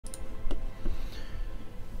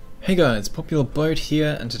Hey guys, Popular Boat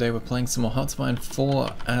here, and today we're playing some more Hearts of Iron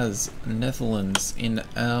 4 as Netherlands in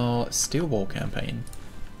our Steel Wall campaign.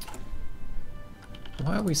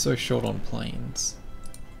 Why are we so short on planes?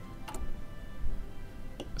 I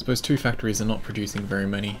suppose two factories are not producing very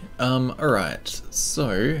many. Alright,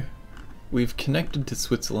 so we've connected to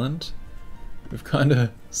Switzerland. We've kind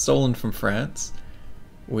of stolen from France,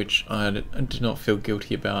 which I do not feel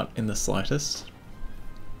guilty about in the slightest.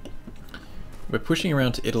 We're pushing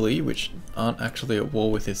around to Italy, which aren't actually at war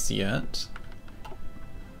with us yet.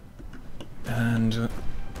 And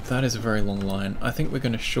that is a very long line. I think we're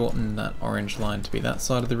going to shorten that orange line to be that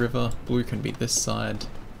side of the river. Blue can be this side.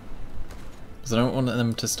 Because I don't want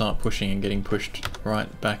them to start pushing and getting pushed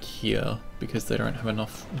right back here, because they don't have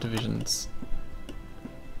enough divisions.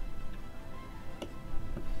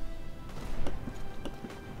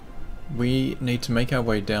 We need to make our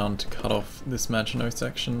way down to cut off this Maginot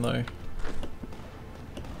section though.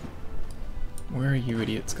 Where are you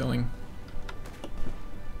idiots going?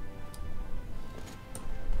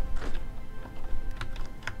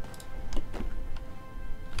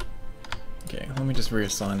 Okay, let me just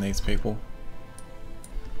reassign these people.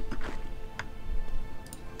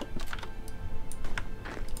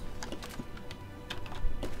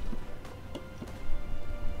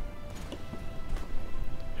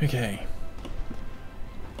 Okay.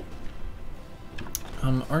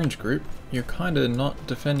 Orange group, you're kinda not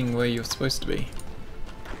defending where you're supposed to be.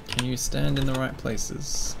 Can you stand in the right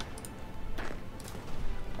places?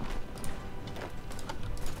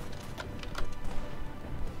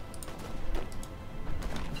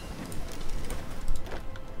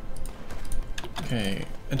 Okay,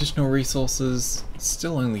 additional resources,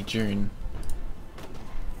 still only June.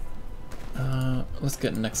 Let's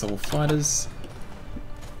get next level fighters.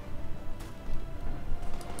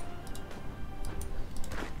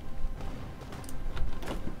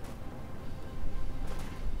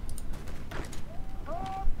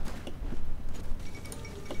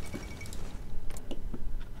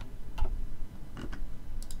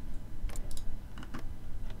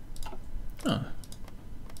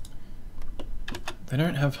 They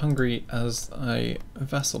don't have Hungary as a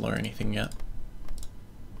vassal or anything yet.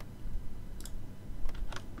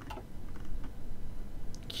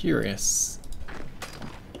 Curious.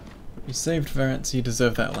 You saved Varence, you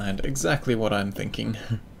deserve that land. Exactly what I'm thinking.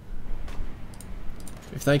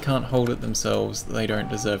 If they can't hold it themselves, they don't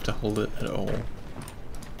deserve to hold it at all.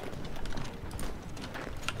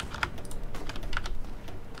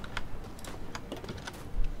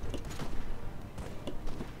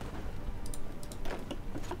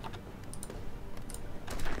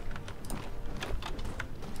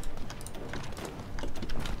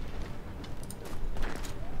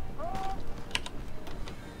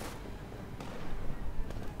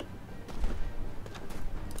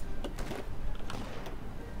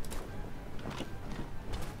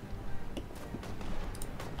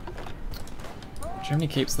 Germany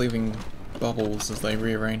keeps leaving bubbles as they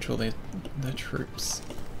rearrange all their troops.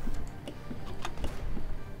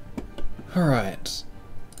 Alright.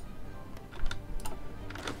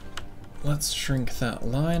 Let's shrink that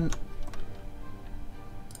line.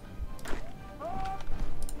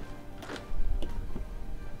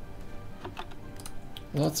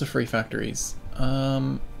 Lots of free factories.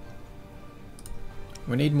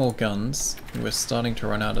 We need more guns. We're starting to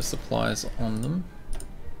run out of supplies on them.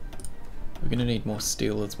 We're gonna need more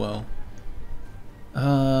steel as well.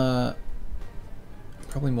 Probably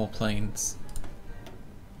more planes.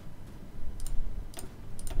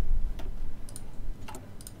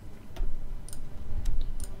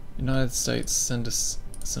 United States, send us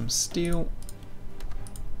some steel.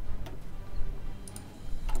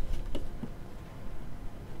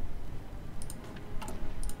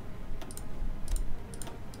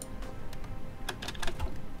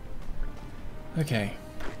 Okay.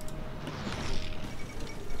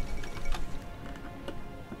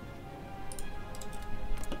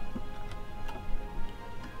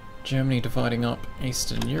 Germany dividing up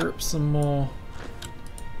Eastern Europe some more.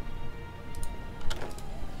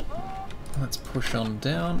 Let's push on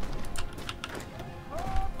down.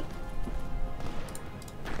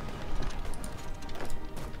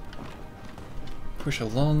 Push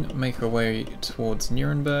along, make our way towards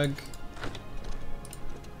Nuremberg.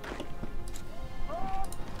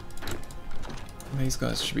 These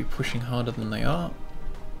guys should be pushing harder than they are.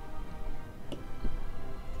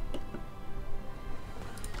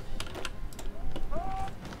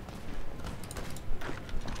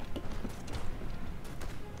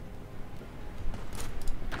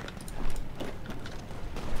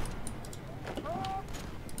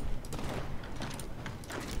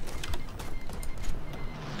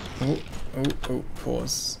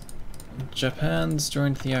 Pause. Japan's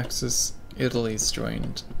joined the Axis, Italy's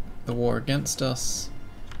joined the war against us,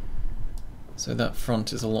 so that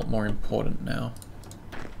front is a lot more important now.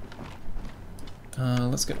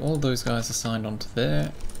 Let's get all those guys assigned onto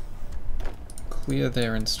there, clear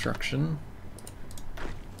their instruction,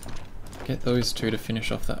 get those two to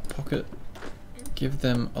finish off that pocket, give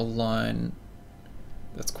them a line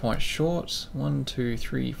that's quite short, 1, 2,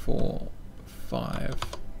 3, 4, 5.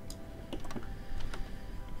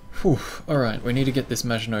 Whew, alright, we need to get this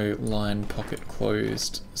Maginot Line pocket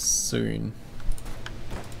closed soon.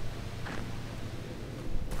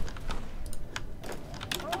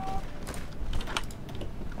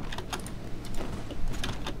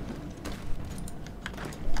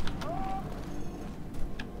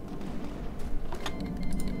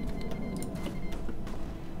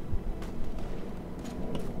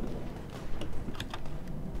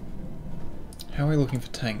 How are we looking for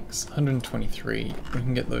tanks? 123. We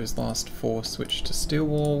can get those last 4 switched to steel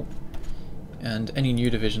wall, and any new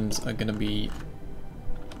divisions are going to be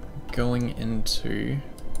going into...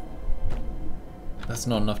 That's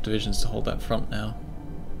not enough divisions to hold that front now.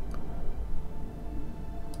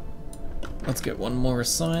 Let's get one more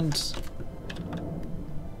assigned.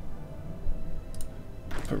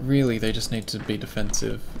 But really, they just need to be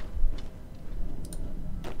defensive.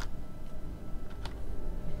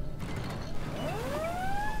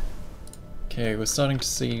 Okay, we're starting to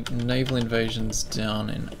see naval invasions down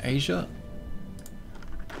in Asia.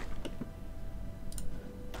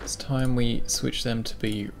 It's time we switch them to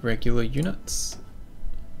be regular units.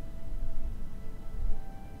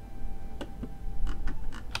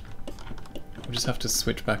 We'll just have to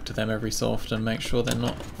switch back to them every so often and make sure they're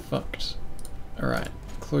not fucked. Alright,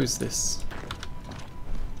 close this.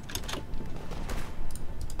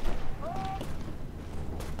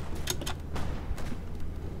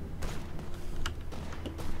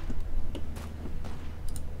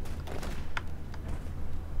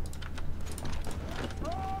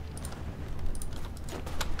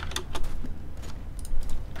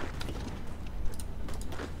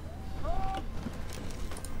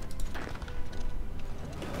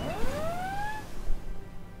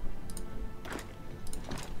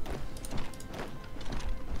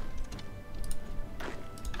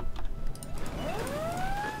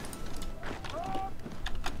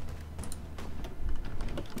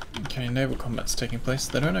 Okay, naval combat's taking place.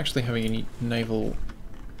 They don't actually have any naval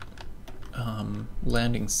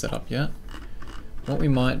landings set up yet. What we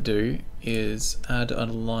might do is add a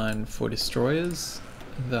line for destroyers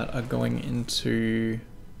that are going into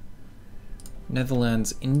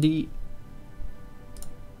Netherlands, Indy.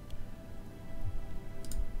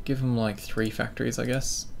 Give them like 3 factories, I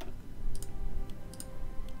guess.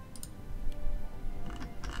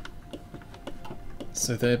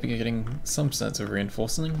 So they're getting some sense of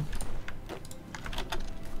reinforcing.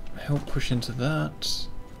 Help push into that.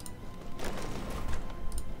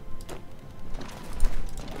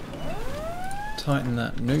 Tighten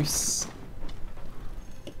that noose.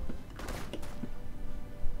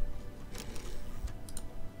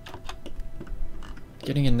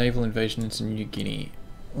 Getting a naval invasion into New Guinea.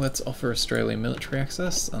 Let's offer Australia military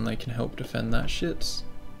access and they can help defend that shit.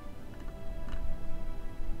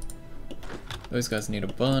 Those guys need a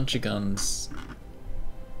bunch of guns.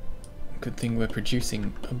 Good thing we're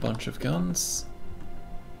producing a bunch of guns.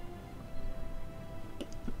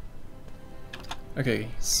 Okay,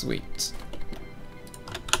 sweet.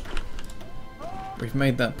 We've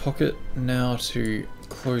made that pocket. Now to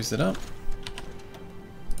close it up.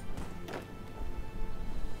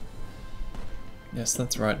 Yes,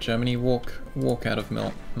 that's right, Germany. Walk out of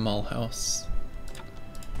Mulhouse.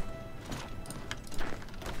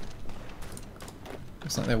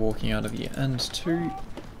 Looks like they're walking out of the end too.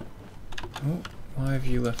 Oh, why have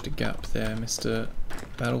you left a gap there, Mr.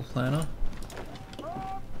 Battle Planner?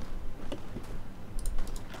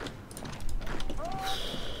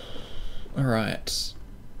 Alright.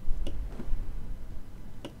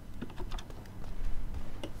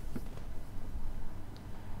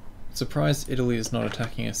 Surprised Italy is not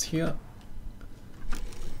attacking us here.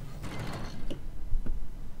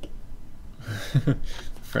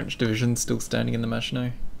 French division still standing in the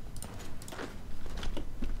Maginot.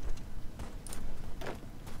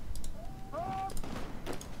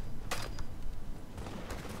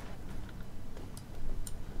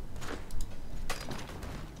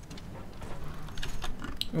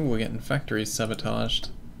 Oh, we're getting factories sabotaged.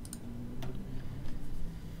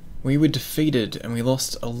 We were defeated and we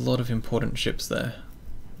lost a lot of important ships there.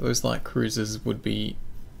 Those light cruisers would be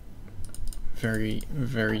very,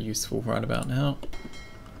 very useful right about now.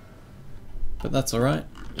 But that's alright.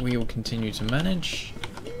 we will continue to manage.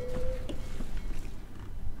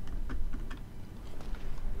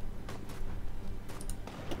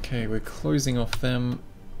 Okay, we're closing off them.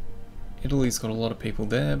 Italy's got a lot of people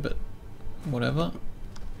there, but whatever.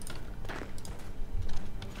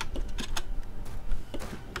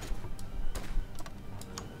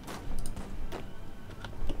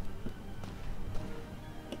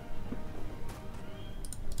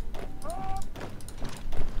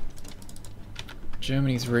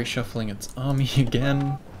 Germany's reshuffling its army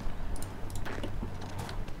again.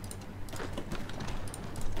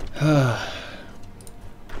 The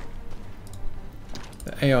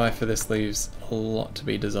AI for this leaves a lot to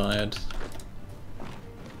be desired.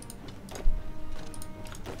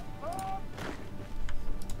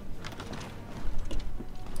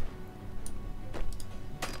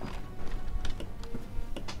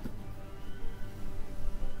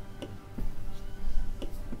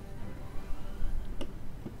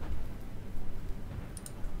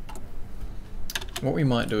 What we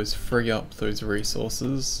might do is free up those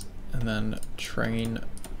resources and then train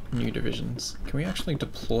new divisions. Can we actually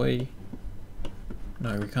deploy?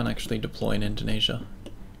 No, we can't actually deploy in Indonesia.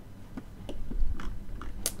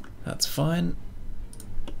 That's fine.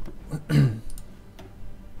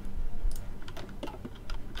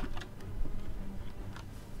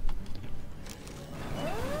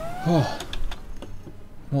 Oh,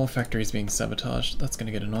 more factories being sabotaged. That's going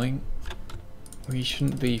to get annoying. We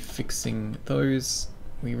shouldn't be fixing those.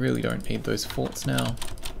 We really don't need those forts now.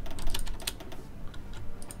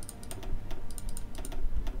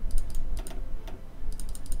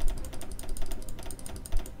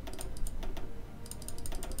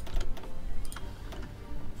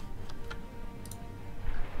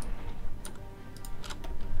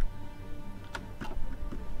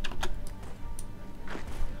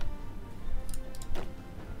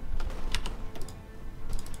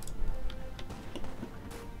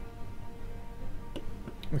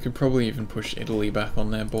 We could probably even push Italy back on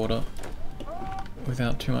their border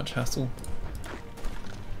without too much hassle.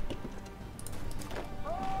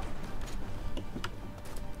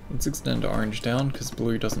 Let's extend orange down because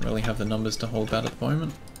blue doesn't really have the numbers to hold that at the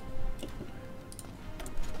moment.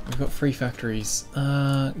 We've got 3 factories.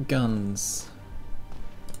 Guns.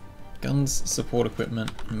 Guns, support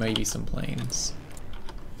equipment, maybe some planes.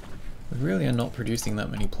 We really are not producing that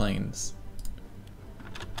many planes.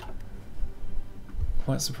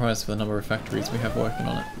 Quite surprised for the number of factories we have working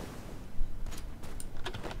on it.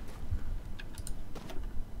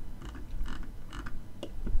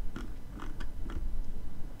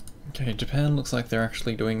 Okay, Japan looks like they're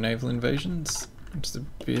actually doing naval invasions, which is a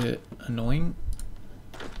bit annoying.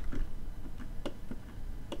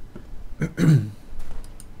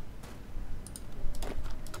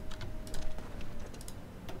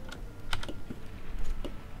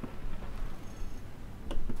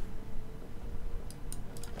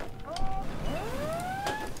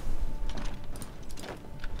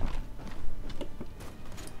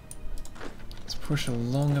 Push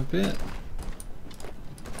along a bit.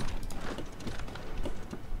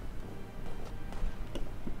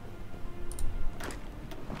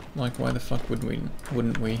 Like, why the fuck wouldn't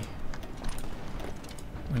we?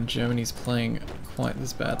 When Germany's playing quite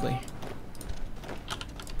this badly.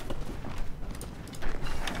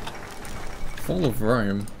 Fall of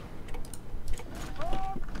Rome.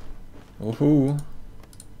 Ooh,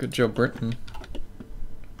 good job, Britain.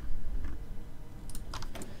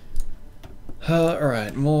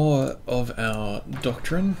 Alright, more of our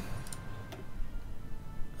doctrine.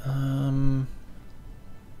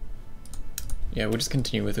 Yeah, we'll just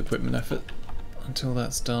continue with equipment effort until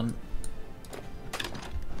that's done.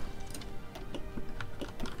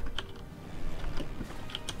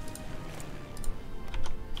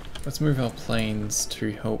 Let's move our planes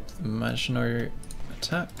to help the Maginot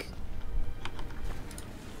attack.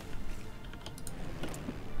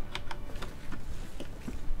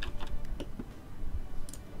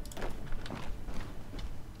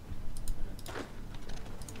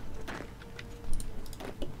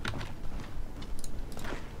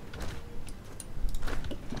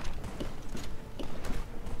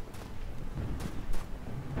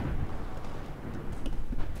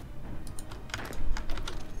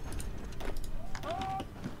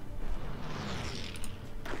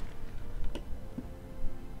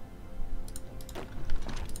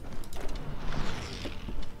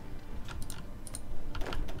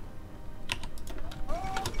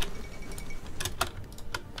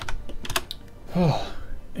 Oh,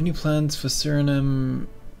 any plans for Suriname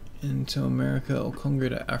into America or Congo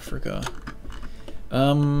to Africa?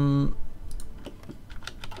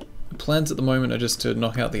 plans at the moment are just to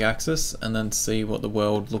knock out the Axis and then see what the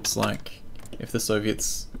world looks like if the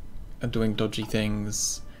Soviets are doing dodgy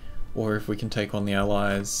things or if we can take on the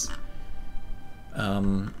Allies.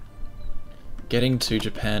 Getting to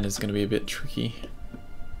Japan is going to be a bit tricky.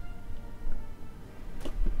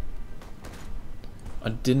 I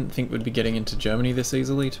didn't think we'd be getting into Germany this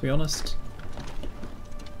easily, to be honest.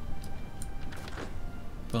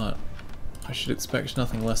 But I should expect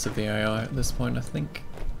nothing less of the AI at this point, I think.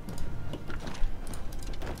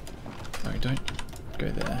 No, don't go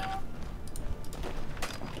there.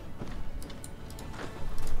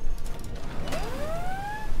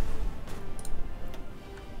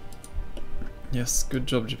 Yes, good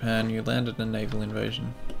job Japan, you landed a naval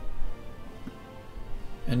invasion.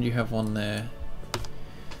 And you have one there.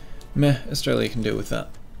 Meh, Australia can deal with that.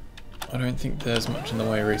 I don't think there's much in the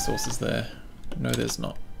way of resources there. No, there's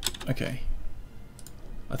not. Okay.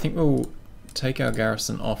 I think we'll take our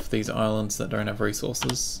garrison off these islands that don't have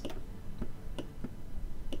resources.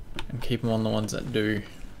 And keep them on the ones that do.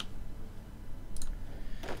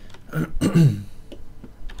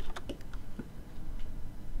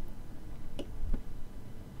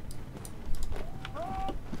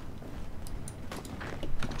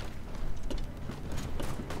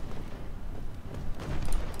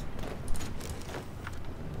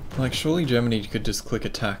 Like, surely Germany could just click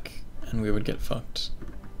attack and we would get fucked.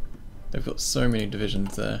 They've got so many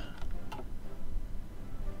divisions there.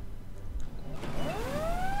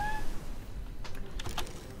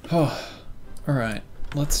 Oh, alright.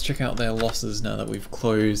 Let's check out their losses now that we've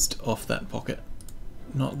closed off that pocket.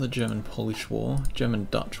 Not the German-Polish war,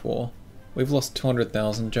 German-Dutch war. We've lost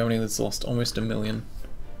 200,000, Germany has lost almost 1 million.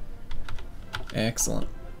 Excellent.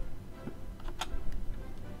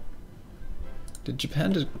 Did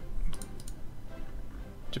Japan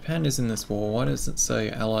Japan is in this war, why does it say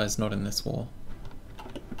Allies not in this war?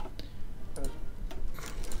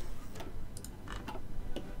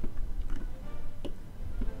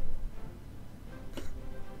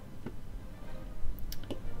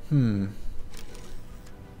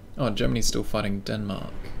 Oh, Germany's still fighting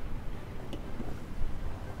Denmark.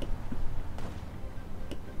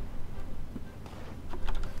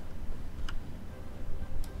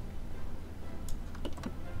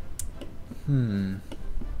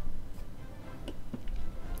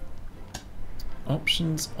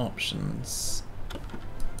 Options.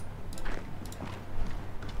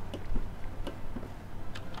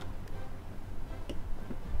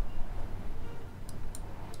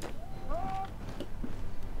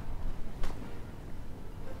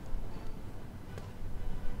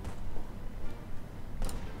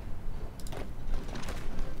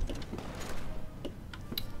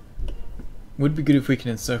 Would be good if we can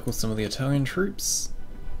encircle some of the Italian troops.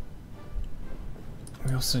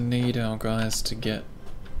 We also need our guys to get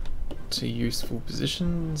to useful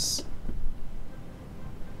positions.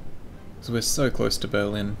 So we're so close to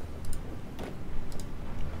Berlin.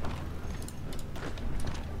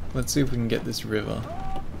 Let's see if we can get this river.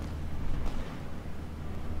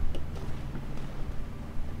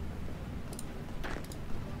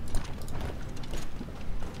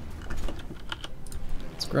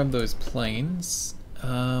 Let's grab those planes.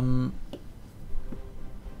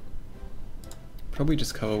 Probably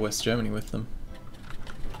just cover West Germany with them.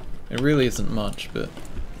 It really isn't much, but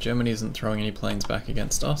Germany isn't throwing any planes back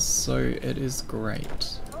against us, so it is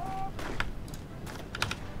great.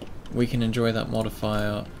 We can enjoy that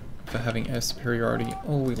modifier for having air superiority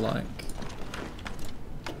all we like.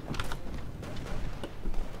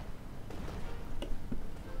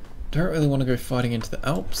 Don't really want to go fighting into the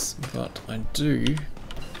Alps, but I do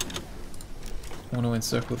want to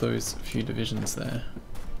encircle those few divisions there.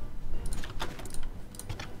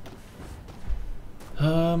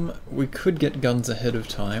 We could get guns ahead of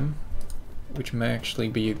time, which may actually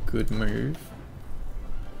be a good move.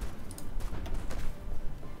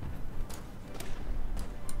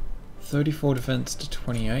 $34 defense to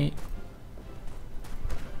 28.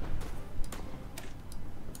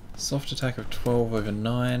 Soft attack of 12 over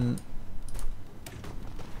 9.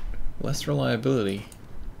 Less reliability.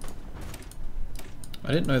 I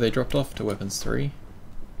didn't know they dropped off to weapons 3.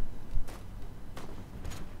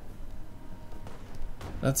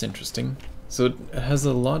 That's interesting. So it has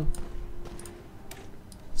a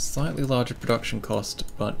slightly larger production cost,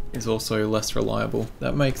 but is also less reliable.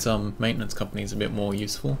 That makes maintenance companies a bit more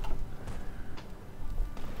useful.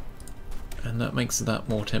 And that makes that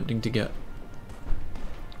more tempting to get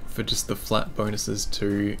for just the flat bonuses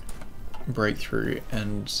to breakthrough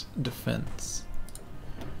and defense.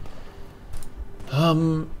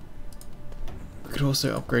 We could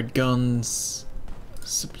also upgrade guns.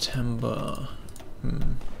 September.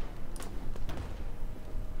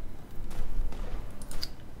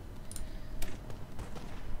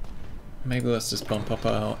 Maybe let's just bump up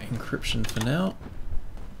our encryption for now.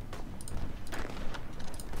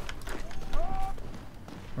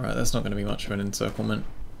 Right, that's not going to be much of an encirclement.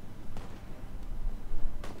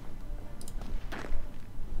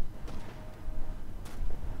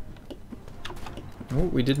 Oh,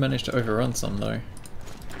 we did manage to overrun some though.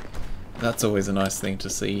 That's always a nice thing to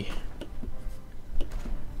see.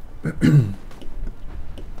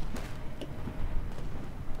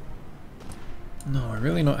 No, we're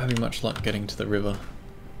really not having much luck getting to the river.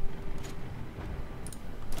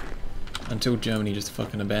 Until Germany just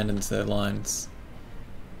fucking abandons their lines.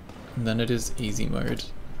 And then it is easy mode.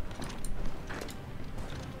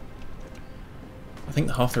 I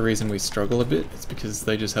think half the reason we struggle a bit is because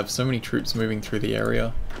they just have so many troops moving through the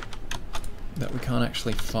area that we can't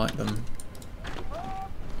actually fight them.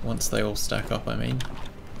 Once they all stack up, I mean.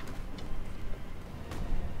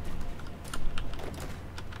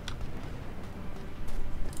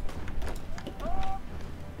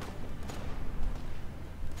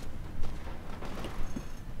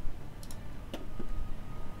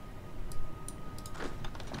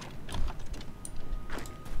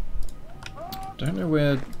 Don't know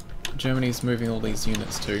where Germany's moving all these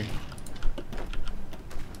units to.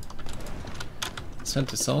 Sent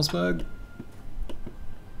to Salzburg?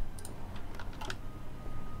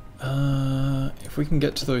 If we can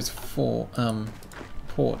get to those 4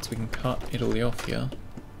 ports, we can cut Italy off here.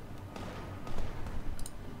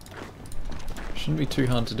 Shouldn't be too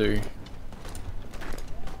hard to do.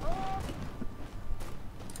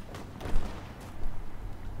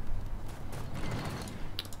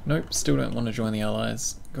 Nope, still don't want to join the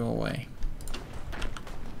Allies. Go away.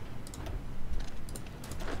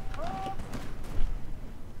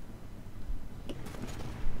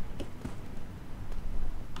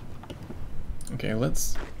 Okay,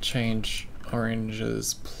 let's change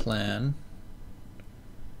Orange's plan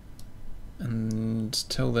and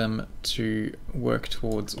tell them to work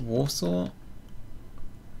towards Warsaw.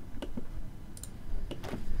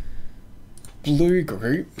 Blue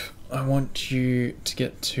group, I want you to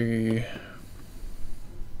get to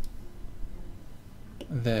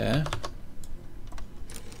there.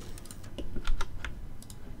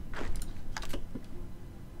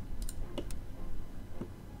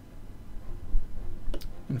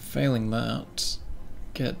 And failing that,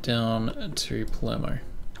 get down to Palermo.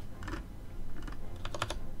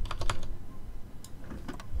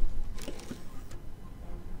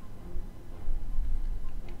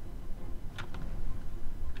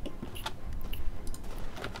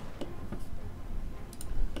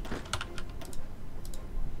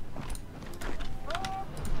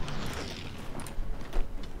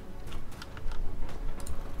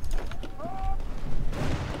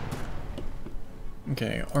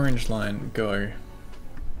 Okay, orange line, go.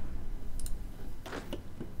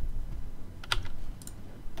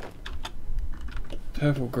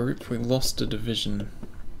 Purple group, we lost a division.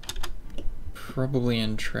 Probably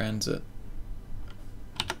in transit.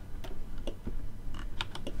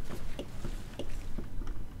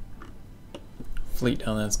 Fleet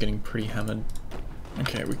down there's getting pretty hammered.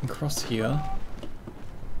 Okay, we can cross here.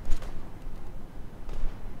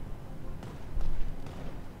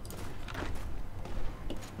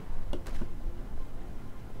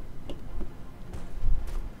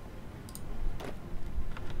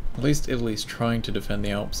 At least Italy's trying to defend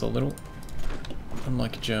the Alps a little,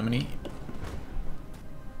 unlike Germany.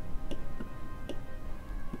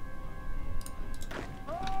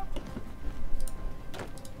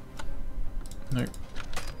 Nope.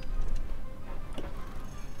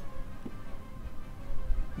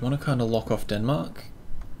 Want to kind of lock off Denmark.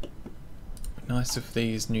 Nice if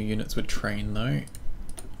these new units would train though.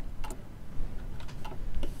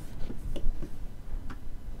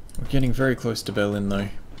 We're getting very close to Berlin though.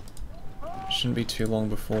 Shouldn't be too long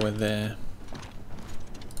before we're there.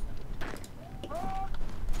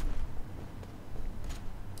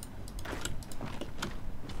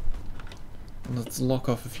 Let's lock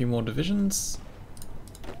off a few more divisions.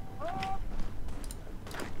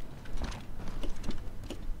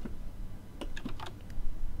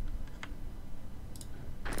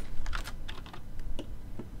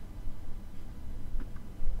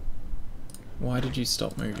 Why did you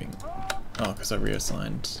stop moving? Oh, because I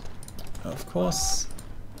reassigned. Of course.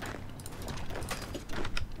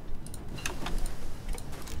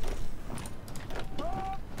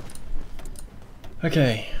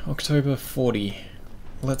 Okay, October 40.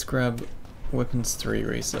 Let's grab Weapons 3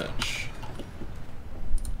 research.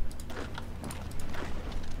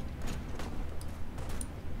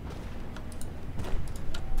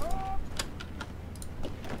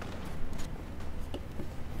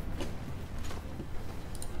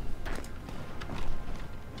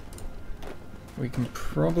 We can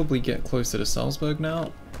probably get closer to Salzburg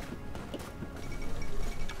now.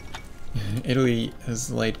 Italy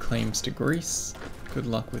has laid claims to Greece. Good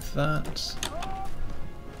luck with that.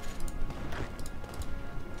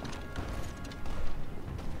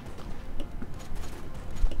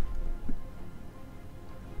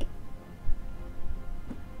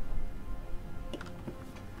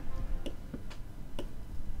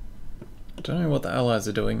 I don't know what the Allies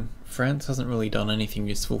are doing. France hasn't really done anything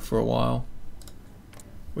useful for a while.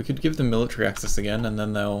 We could give them military access again and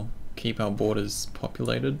then they'll keep our borders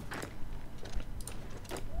populated.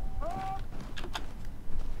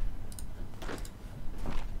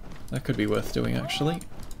 That could be worth doing actually.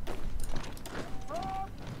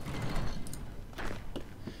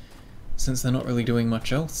 Since they're not really doing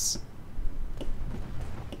much else.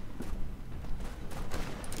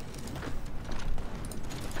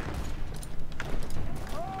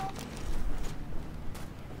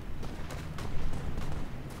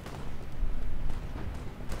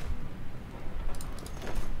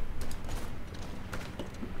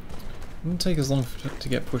 It wouldn't take as long to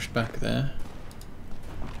get pushed back there.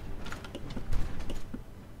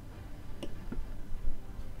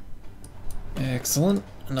 Excellent.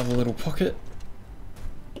 Another little pocket.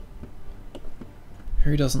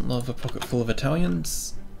 Who doesn't love a pocket full of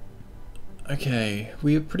Italians? Okay,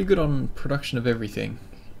 we are pretty good on production of everything.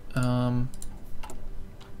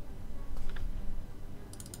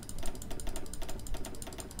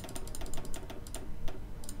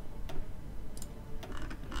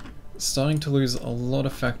 Starting to lose a lot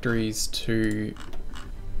of factories to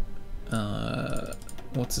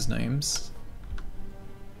what's his name's?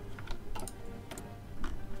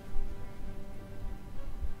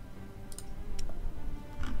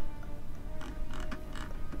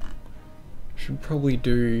 Should probably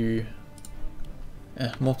do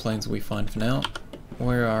more planes will be fine for now.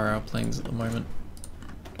 Where are our planes at the moment?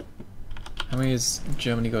 How many has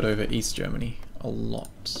Germany got over East Germany? A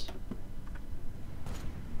lot.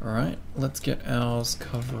 Alright, let's get ours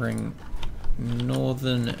covering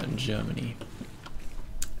northern Germany.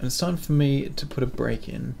 And it's time for me to put a break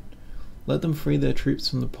in. Let them free their troops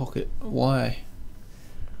from the pocket. Why?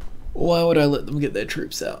 Why would I let them get their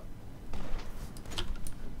troops out?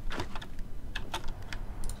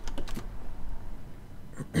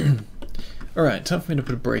 Alright, time for me to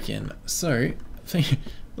put a break in. So,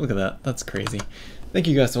 look at that, that's crazy. Thank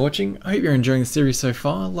you guys for watching. I hope you're enjoying the series so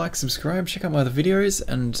far. Like, subscribe, check out my other videos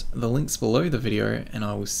and the links below the video, and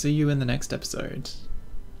I will see you in the next episode.